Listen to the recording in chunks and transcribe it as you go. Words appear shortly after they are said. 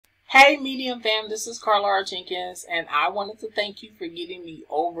Hey Medium fam, this is Carla R. Jenkins, and I wanted to thank you for getting me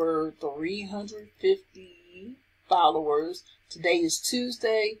over 350 followers. Today is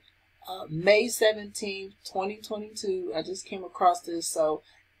Tuesday, May 17th, 2022. I just came across this, so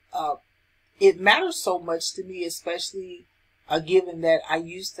it matters so much to me, especially given that I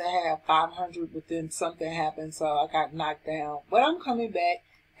used to have 500, but then something happened, so I got knocked down. But I'm coming back,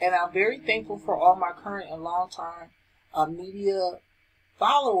 and I'm very thankful for all my current and long-term media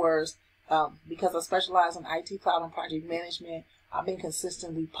followers because I specialize in IT, cloud, and project management. I've been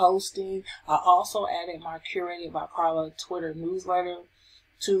consistently posting. I also added my Curated by Carla Twitter newsletter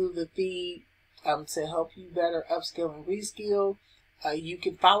to the feed to help you better upskill and reskill. You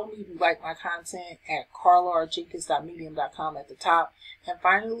can follow me if you like my content at carlarjenkins.medium.com at the top. And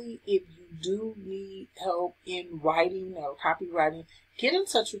finally, if you do need help in writing or copywriting, get in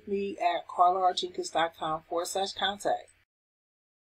touch with me at carlarjenkins.com/contact.